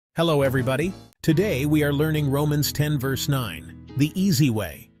Hello everybody. Today we are learning Romans 10 verse 9, the easy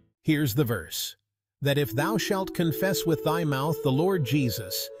way. Here's the verse. That if thou shalt confess with thy mouth the Lord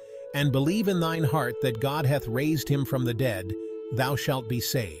Jesus, and believe in thine heart that God hath raised him from the dead, thou shalt be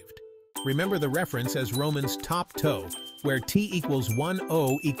saved. Remember the reference as Romans top toe, where T equals 1,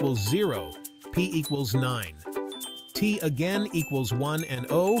 O equals 0, P equals 9. T again equals 1 and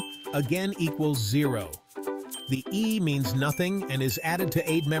O again equals 0. The E means nothing and is added to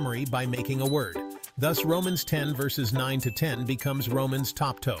aid memory by making a word. Thus Romans 10 verses 9 to 10 becomes Romans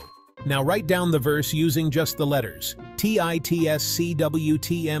top toe. Now write down the verse using just the letters.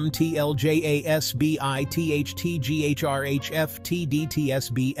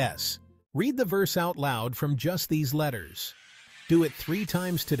 TITSCWTMTLJASBITHTGHRHFTDTSBS. Read the verse out loud from just these letters. Do it 3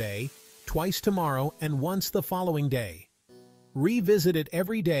 times today, twice tomorrow, and once the following day. Revisit it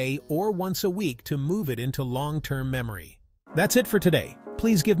every day or once a week to move it into long-term memory. That's it for today.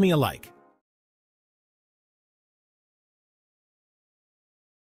 Please give me a like.